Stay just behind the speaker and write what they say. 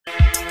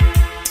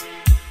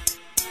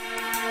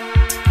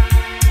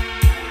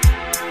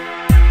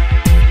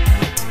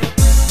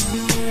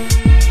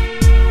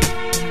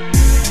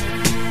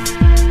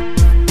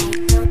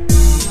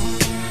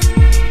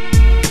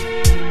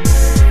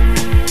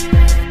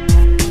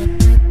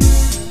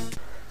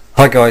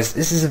Hi guys,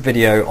 this is a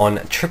video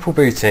on triple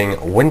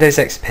booting Windows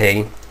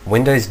XP,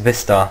 Windows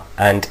Vista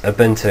and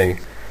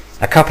Ubuntu.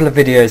 A couple of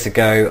videos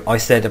ago I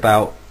said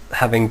about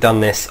having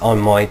done this on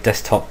my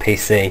desktop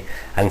PC,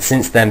 and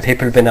since then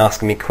people have been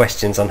asking me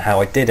questions on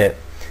how I did it.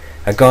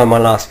 A guy in my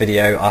last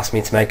video asked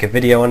me to make a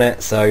video on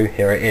it, so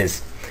here it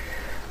is.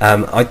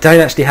 I don't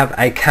actually have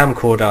a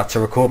camcorder to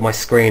record my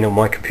screen on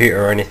my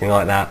computer or anything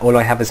like that. All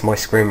I have is my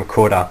screen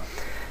recorder.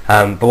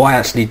 But what I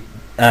actually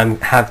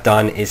have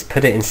done is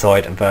put it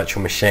inside a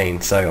virtual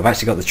machine. So I've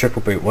actually got the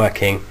triple boot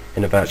working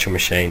in a virtual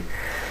machine.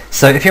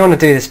 So if you want to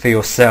do this for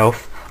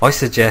yourself, I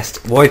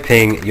suggest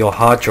wiping your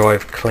hard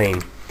drive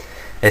clean.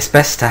 It's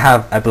best to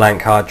have a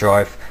blank hard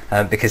drive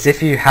because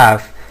if you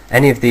have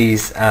any of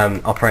these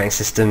operating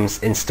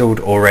systems installed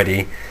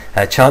already,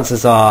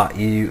 chances are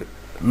you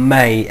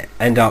may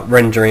end up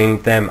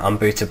rendering them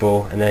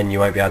unbootable, and then you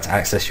won't be able to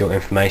access your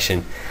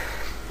information.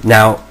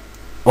 Now,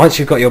 once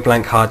you've got your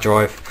blank hard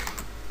drive,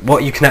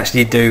 what you can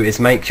actually do is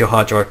make your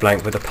hard drive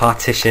blank with a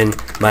Partition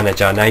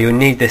Manager. Now you'll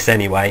need this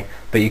anyway,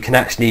 but you can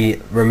actually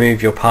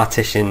remove your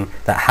partition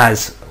that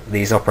has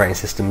these operating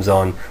systems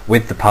on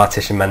with the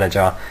Partition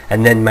Manager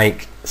and then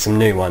make some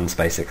new ones,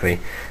 basically,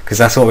 because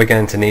that's what we're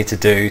going to need to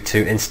do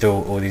to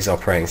install all these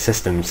operating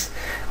systems.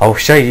 I'll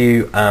show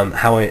you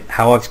how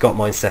I've got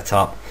mine set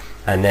up,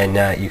 and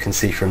then you can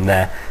see from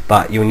there,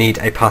 but you'll need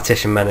a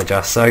Partition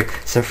Manager. So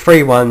some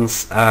free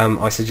ones,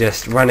 I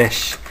suggest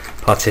Runish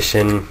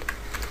Partition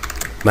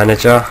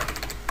Manager,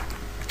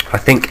 I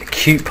think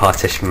Qt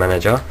Partition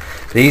Manager.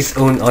 These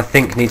all I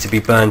think need to be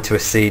burned to a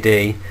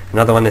CD.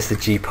 Another one is the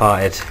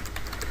Gparted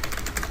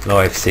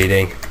Live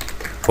CD,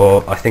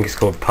 or I think it's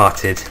called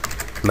Parted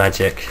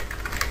Magic,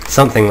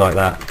 something like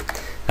that.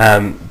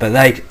 But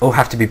they all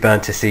have to be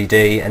burned to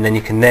CD, and then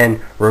you can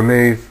then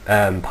remove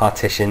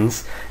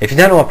partitions. If you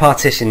don't know what a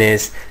partition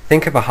is,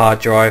 think of a hard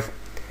drive,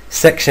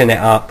 section it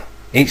up,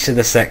 each of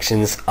the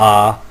sections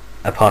are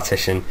a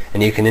partition,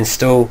 and you can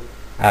install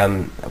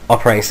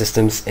operating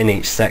systems in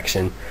each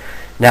section.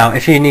 Now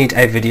if you need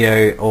a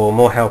video or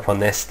more help on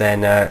this,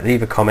 then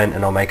leave a comment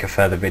and I'll make a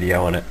further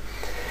video on it.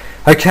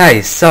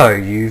 Okay, so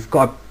you've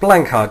got a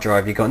blank hard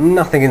drive, you've got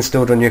nothing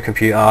installed on your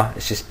computer,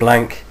 it's just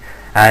blank,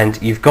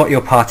 and you've got your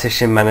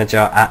Partition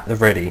Manager at the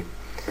ready.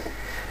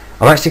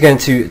 I'm actually going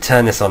to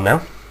turn this on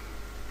now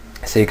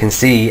so you can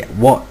see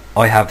what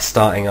I have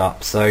starting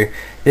up. So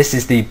this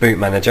is the boot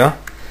manager.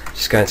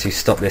 Just going to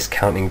stop this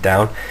counting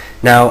down.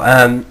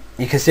 Now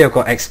you can see I've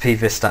got XP,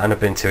 Vista and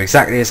Ubuntu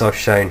exactly as I've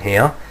shown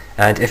here,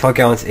 and if I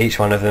go onto each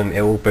one of them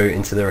it will boot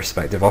into the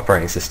respective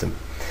operating system.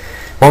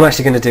 What I'm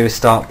actually going to do is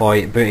start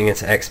by booting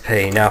into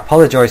XP. Now I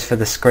apologise for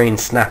the screen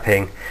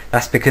snapping,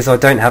 that's because I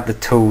don't have the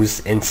tools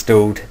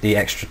installed, the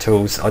extra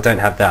tools. I don't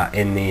have that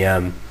in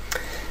the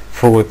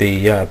for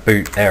the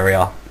boot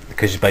area,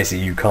 because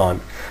basically you can't.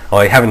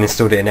 I haven't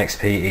installed it in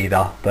XP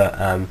either,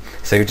 but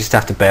so you'll just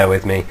have to bear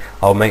with me.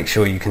 I'll make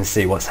sure you can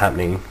see what's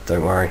happening,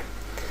 don't worry.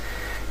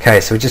 Okay,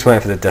 so we're just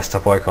waiting for the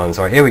desktop icons.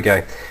 Alright, here we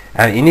go.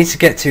 You need to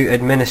get to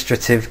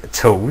Administrative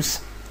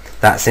Tools.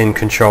 That's in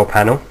Control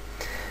Panel.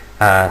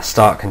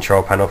 Start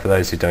Control Panel for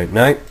those who don't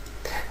know.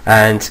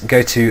 And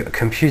go to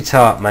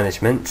Computer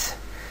Management,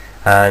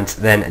 and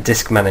then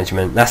Disk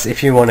Management. That's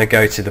if you want to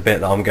go to the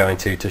bit that I'm going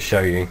to show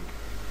you.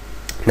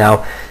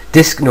 Now,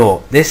 Disk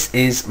Naught. This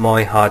is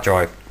my hard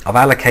drive. I've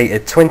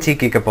allocated 20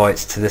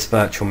 gigabytes to this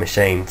virtual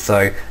machine.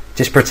 So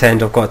just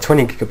pretend I've got a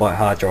 20 gigabyte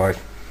hard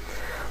drive.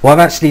 What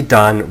I've actually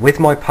done with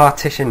my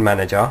Partition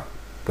Manager,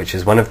 which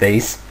is one of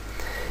these,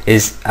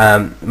 is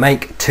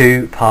make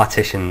two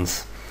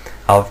partitions.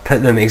 I've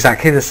put them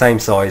exactly the same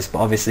size, but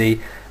obviously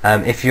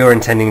if you're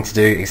intending to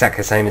do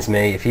exactly the same as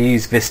me, if you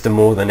use Vista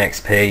more than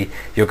XP,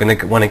 you're going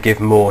to want to give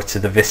more to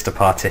the Vista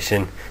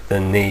partition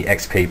than the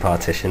XP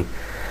partition.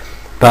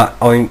 But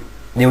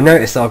you'll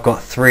notice that I've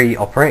got 3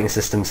 operating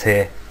systems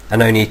here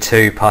and only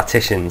 2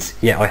 partitions,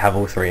 yet I have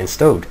all 3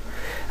 installed.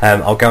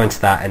 I'll go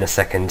into that in a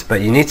second, but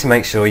you need to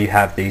make sure you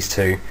have these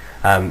 2.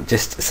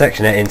 Just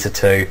section it into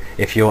 2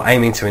 if you're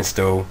aiming to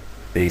install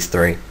these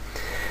 3.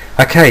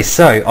 Okay,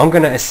 so I'm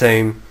going to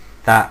assume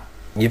that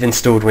you've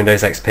installed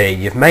Windows XP,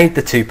 you've made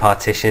the 2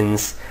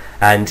 partitions,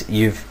 and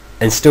you've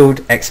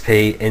installed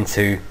XP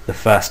into the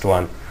first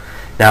one.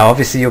 Now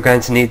obviously you're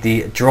going to need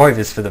the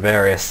drivers for the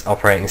various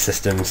operating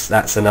systems.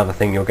 That's another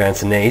thing you're going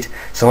to need.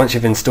 So once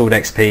you've installed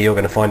XP, you're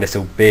going to find this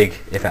all big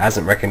if it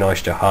hasn't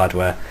recognised your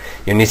hardware.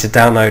 You'll need to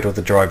download all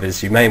the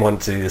drivers. You may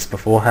want to do this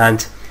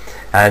beforehand,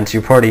 and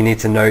you'll probably need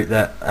to note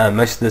that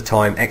most of the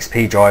time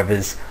XP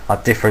drivers are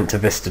different to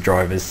Vista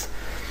drivers.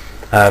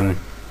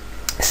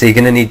 So you're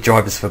going to need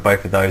drivers for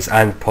both of those,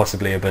 and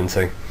possibly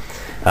Ubuntu.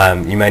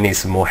 You may need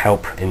some more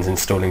help in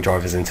installing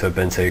drivers into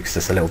Ubuntu because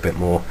it's a little bit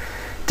more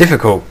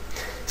difficult.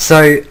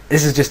 So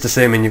this is just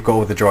assuming you've got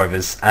all the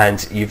drivers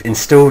and you've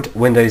installed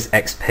Windows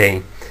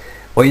XP.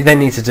 What you then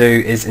need to do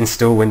is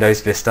install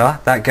Windows Vista.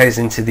 That goes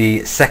into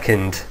the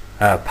second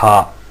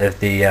part of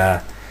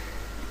the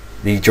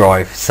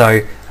drive.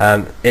 So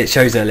it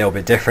shows it a little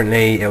bit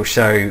differently. It'll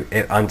show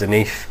it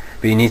underneath,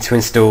 but you need to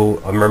install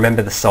and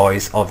remember the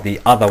size of the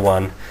other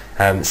one.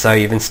 So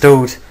you've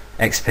installed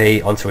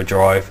XP onto a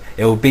drive,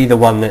 it will be the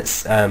one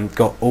that's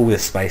got all the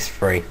space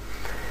free.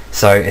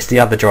 So it's the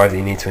other drive that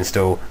you need to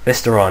install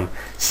Vista on.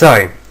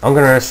 So I'm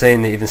going to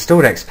assume that you've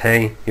installed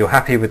XP, you're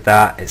happy with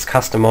that, it's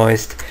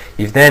customized.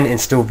 You've then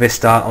installed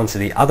Vista onto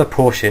the other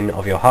portion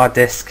of your hard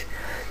disk.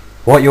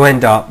 What you'll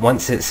end up,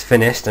 once it's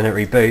finished and it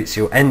reboots,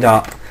 you'll end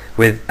up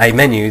with a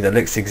menu that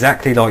looks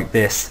exactly like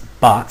this,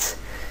 but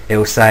it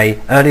will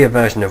say earlier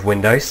version of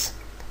Windows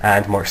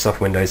and Microsoft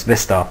Windows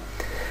Vista.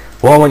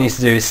 What I want you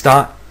to do is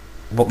start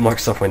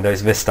Microsoft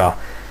Windows Vista.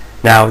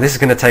 Now this is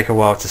going to take a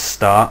while to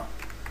start,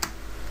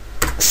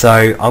 so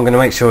I'm going to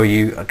make sure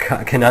you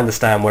can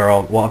understand what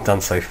I've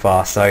done so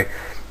far. So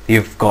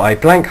you've got a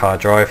blank hard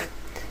drive,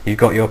 you've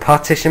got your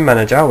Partition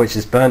Manager which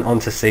is burnt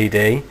onto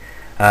CD,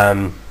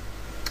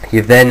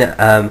 you've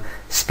then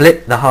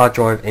split the hard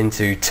drive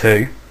into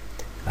two,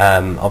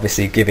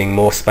 obviously giving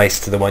more space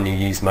to the one you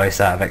use most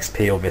out of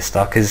XP or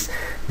Vista, because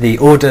the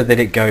order that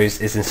it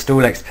goes is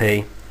install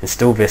XP,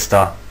 install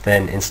Vista,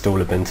 then install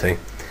Ubuntu.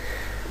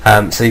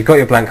 So you've got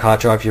your blank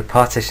hard drive, you've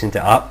partitioned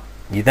it up,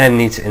 you then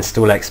need to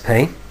install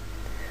XP.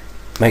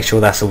 Make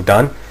sure that's all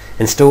done.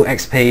 Install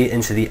XP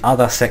into the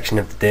other section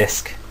of the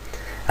disk,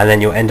 and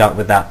then you'll end up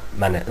with that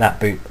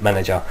boot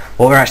manager.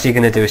 What we're actually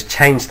going to do is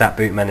change that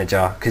boot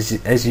manager, because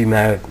as you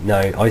may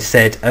know, I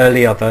said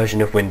earlier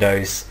version of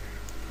Windows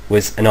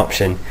was an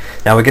option.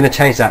 Now we're going to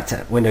change that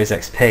to Windows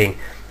XP.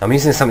 I'm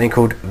using something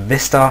called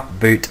Vista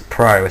Boot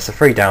Pro. It's a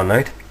free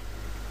download.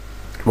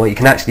 What you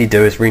can actually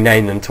do is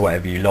rename them to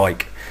whatever you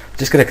like. I'm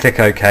just going to click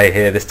OK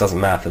here, this doesn't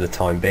matter for the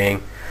time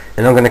being.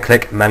 Then I'm going to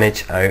click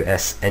Manage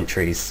OS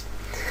Entries.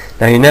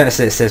 Now you notice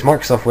that it says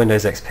Microsoft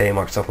Windows XP and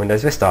Microsoft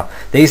Windows Vista.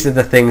 These are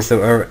the things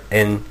that are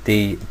in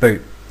the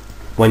boot.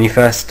 When I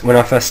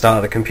first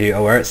started the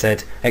computer, where it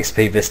said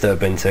XP, Vista,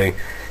 Ubuntu,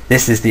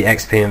 this is the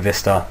XP and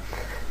Vista.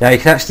 Now you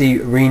can actually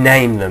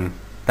rename them.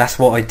 That's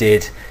what I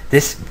did.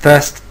 This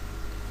first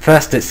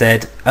it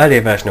said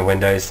earlier version of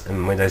Windows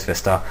and Windows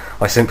Vista.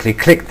 I simply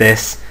clicked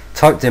this,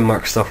 typed in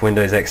Microsoft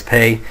Windows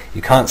XP.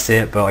 You can't see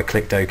it, but I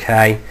clicked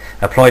OK,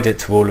 applied it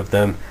to all of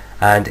them,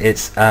 and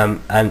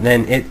and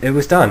then it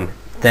was done.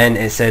 Then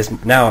it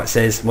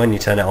says when you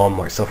turn it on,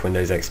 Microsoft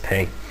Windows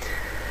XP.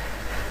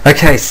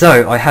 Okay,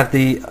 so I have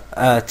the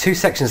two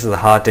sections of the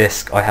hard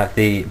disk. I have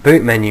the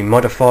boot menu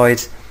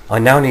modified. I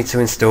now need to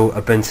install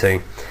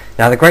Ubuntu.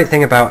 Now the great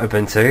thing about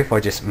Ubuntu, if I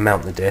just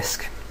mount the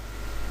disk,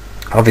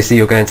 obviously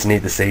you're going to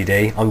need the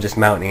CD. I'm just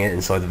mounting it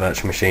inside the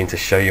virtual machine to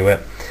show you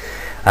it.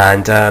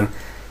 And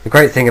the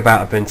great thing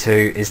about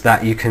Ubuntu is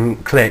that you can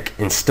click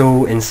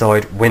install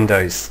inside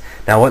Windows.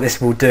 Now what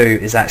this will do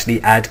is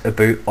actually add a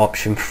boot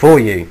option for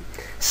you.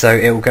 So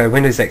it will go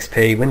Windows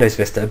XP, Windows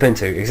Vista,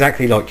 Ubuntu,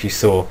 exactly like you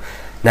saw.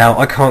 Now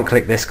I can't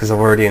click this because I've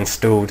already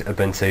installed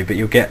Ubuntu, but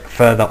you'll get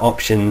further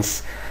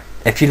options.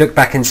 If you look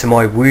back into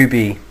my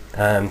Woobi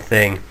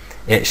thing,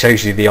 it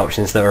shows you the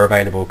options that are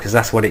available, because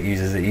that's what it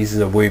uses. It uses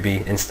a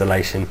Woobi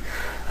installation,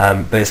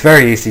 but it's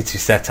very easy to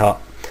set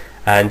up,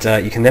 and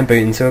you can then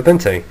boot into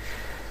Ubuntu.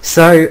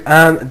 So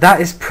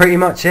that is pretty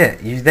much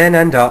it. You then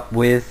end up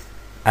with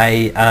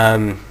a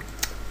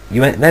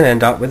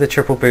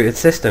triple booted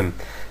system,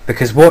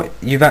 because what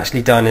you've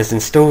actually done is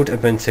installed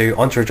Ubuntu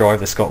onto a drive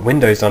that's got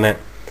Windows on it.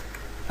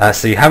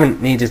 So you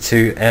haven't needed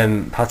to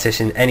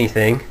partition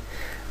anything.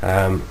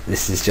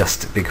 This is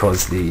just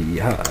because the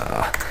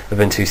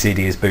Ubuntu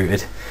CD is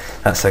booted.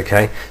 That's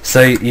okay.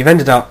 So it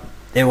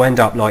will end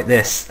up like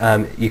this.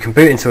 You can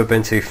boot into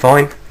Ubuntu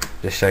fine.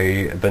 Just show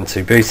you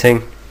Ubuntu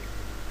booting.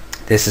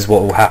 This is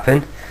what will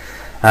happen.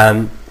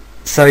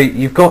 So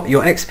you've got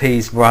your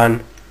XPs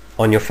run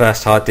on your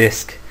first hard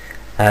disk.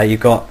 You've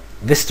got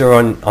Vista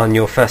on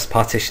your first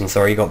partition.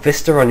 Sorry, you've got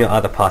Vista on your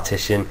other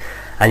partition,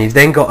 and you've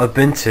then got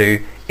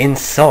Ubuntu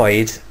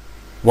inside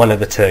one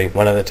of the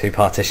two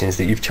partitions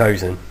that you've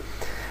chosen.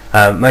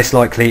 Most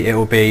likely it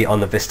will be on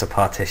the Vista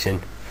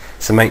partition,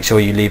 so make sure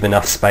you leave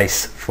enough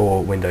space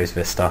for Windows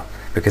Vista,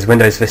 because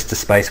Windows Vista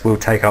space will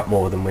take up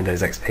more than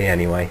Windows XP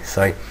anyway.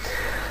 So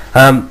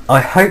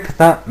I hope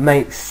that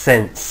makes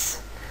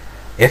sense.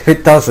 If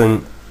it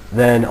doesn't,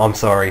 then I'm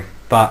sorry,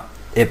 but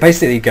it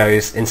basically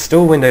goes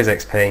install Windows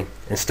XP,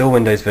 install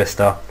Windows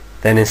Vista,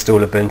 then install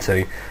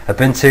Ubuntu.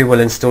 Ubuntu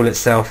will install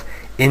itself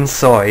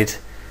inside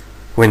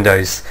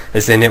Windows,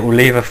 as in it will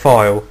leave a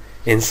file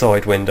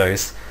inside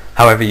Windows.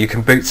 However, you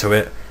can boot to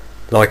it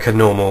like a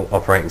normal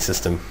operating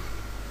system.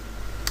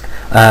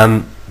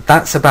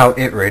 That's about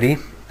it really.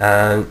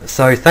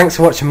 So thanks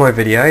for watching my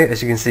video.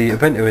 As you can see,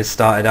 Ubuntu is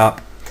started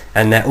up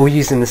and they're all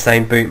using the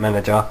same boot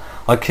manager.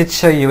 I could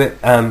show you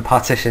it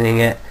partitioning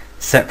it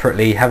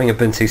separately, having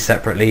Ubuntu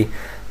separately,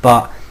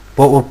 but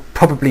what will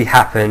probably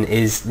happen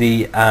is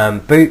the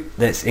boot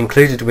that's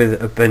included with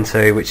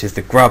Ubuntu, which is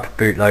the grub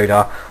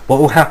bootloader, what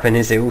will happen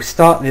is it will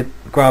start the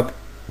grub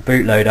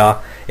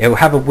bootloader, it will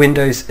have a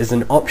Windows as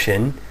an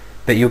option,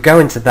 but you'll go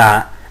into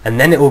that and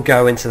then it will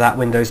go into that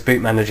Windows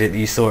boot manager that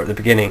you saw at the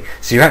beginning.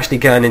 So you're actually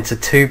going into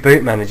two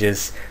boot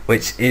managers,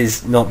 which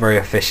is not very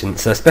efficient.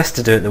 So it's best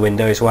to do it the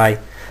Windows way.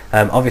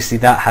 Obviously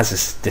that has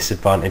its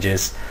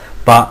disadvantages,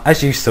 but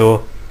as you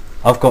saw,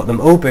 I've got them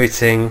all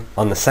booting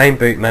on the same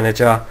boot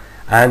manager,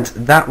 and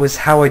that was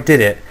how I did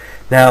it.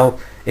 Now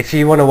if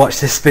you want to watch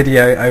this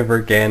video over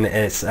again,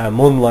 it's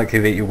more than likely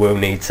that you will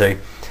need to.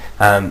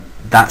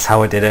 That's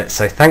how I did it.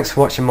 So thanks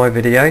for watching my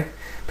video.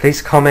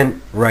 Please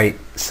comment, rate,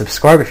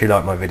 subscribe if you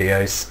like my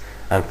videos,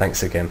 and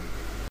thanks again.